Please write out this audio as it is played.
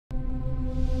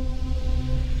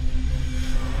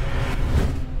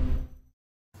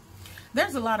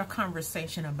There's a lot of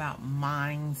conversation about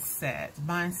mindset.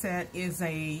 Mindset is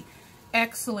a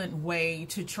excellent way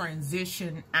to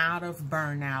transition out of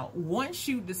burnout once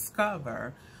you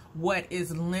discover what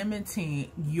is limiting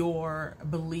your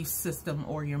belief system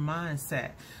or your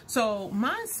mindset. So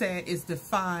mindset is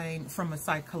defined from a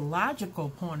psychological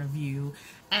point of view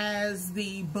as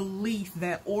the belief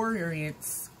that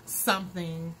orients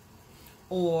something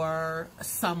or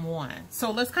someone.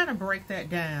 So let's kind of break that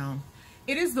down.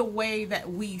 It is the way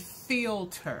that we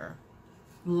filter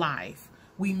life.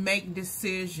 We make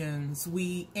decisions,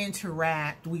 we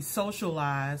interact, we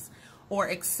socialize, or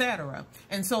etc.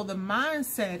 And so the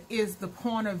mindset is the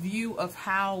point of view of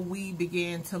how we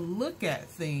begin to look at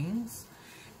things,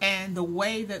 and the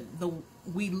way that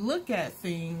we look at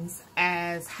things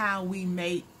as how we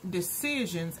make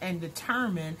decisions and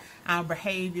determine our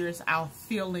behaviors, our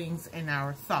feelings, and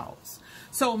our thoughts.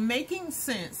 So making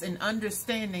sense and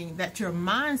understanding that your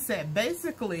mindset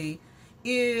basically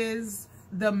is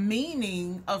the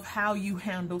meaning of how you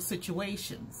handle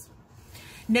situations.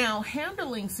 Now,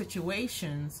 handling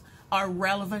situations are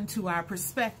relevant to our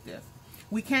perspective.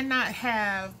 We cannot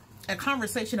have a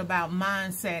conversation about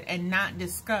mindset and not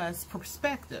discuss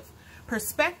perspective.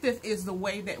 Perspective is the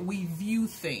way that we view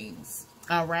things,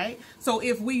 all right? So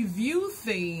if we view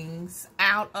things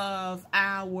out of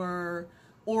our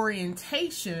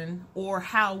orientation or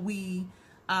how we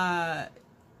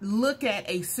look at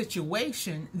a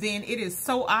situation, then it is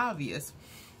so obvious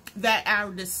that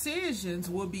our decisions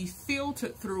will be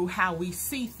filtered through how we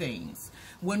see things.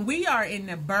 When we are in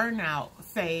the burnout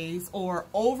phase or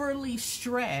overly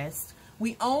stressed,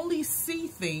 we only see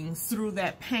things through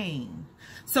that pain.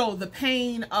 So the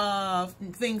pain of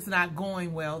things not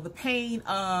going well, the pain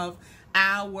of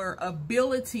our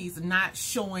abilities not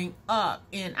showing up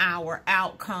in our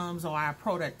outcomes or our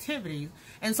productivity.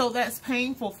 And so that's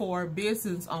painful for a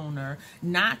business owner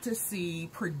not to see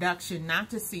production, not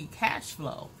to see cash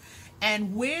flow.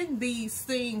 And when these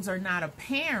things are not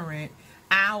apparent,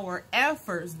 our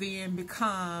efforts then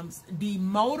becomes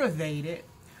demotivated,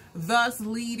 thus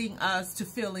leading us to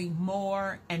feeling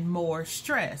more and more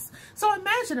stress. So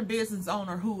imagine a business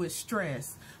owner who is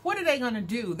stressed. What are they going to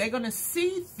do? They're going to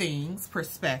see things,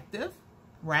 perspective,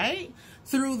 right?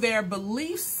 Through their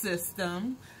belief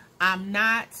system. I'm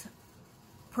not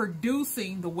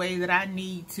producing the way that I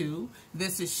need to.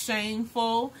 This is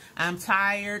shameful. I'm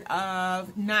tired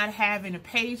of not having a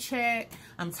paycheck.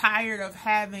 I'm tired of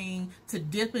having to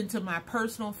dip into my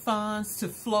personal funds to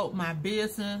float my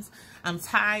business. I'm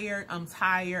tired, I'm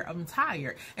tired, I'm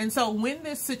tired. And so when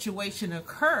this situation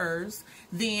occurs,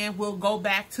 then we'll go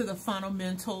back to the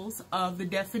fundamentals of the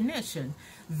definition.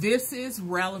 This is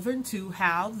relevant to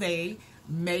how they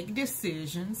make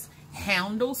decisions,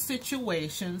 handle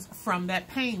situations from that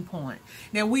pain point.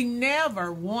 Now, we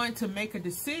never want to make a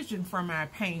decision from our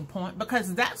pain point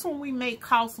because that's when we make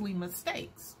costly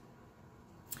mistakes.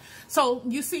 So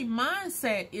you see,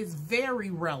 mindset is very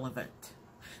relevant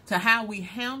to how we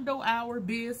handle our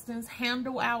business,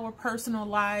 handle our personal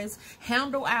lives,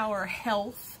 handle our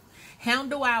health,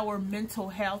 handle our mental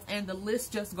health, and the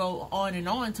list just goes on and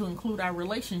on to include our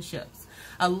relationships.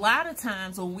 A lot of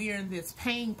times when we're in this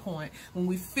pain point, when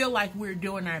we feel like we're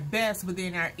doing our best, but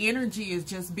then our energy is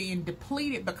just being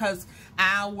depleted because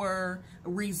our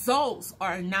results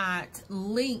are not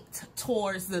linked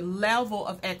towards the level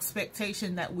of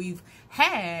expectation that we've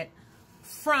had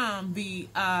from the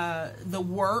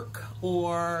work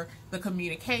or the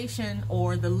communication,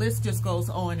 or the list just goes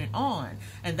on.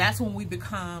 And that's when we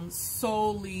become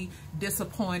solely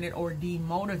disappointed or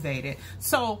demotivated.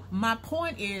 So my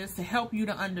point is to help you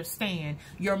to understand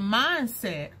your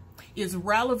mindset is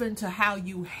relevant to how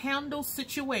you handle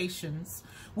situations,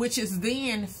 which is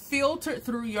then filtered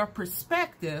through your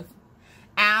perspective,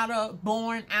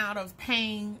 born out of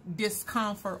pain,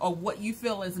 discomfort, or what you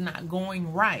feel is not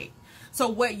going right. So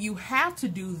what you have to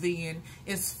do then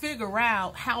is figure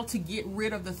out how to get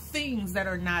rid of the things that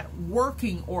are not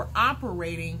working or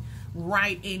operating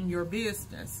right in your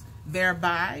business,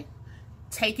 thereby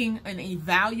taking an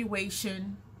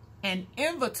evaluation and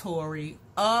inventory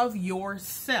of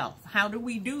yourself. How do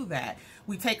we do that?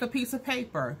 We take a piece of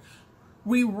paper.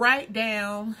 We write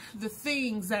down the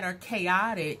things that are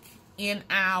chaotic in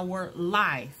our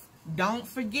life. Don't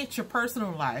forget your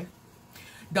personal life.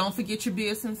 Don't forget your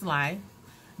business life.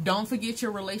 Don't forget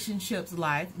your relationships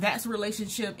life. That's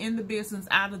relationship in the business,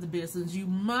 out of the business. You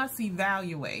must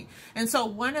evaluate. And so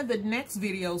one of the next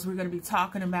videos we're going to be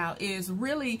talking about is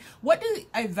really, what does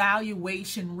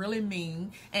evaluation really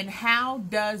mean, and how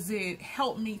does it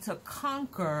help me to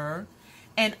conquer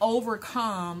and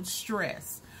overcome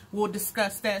stress? We'll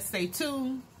discuss that. Stay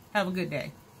tuned. Have a good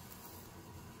day.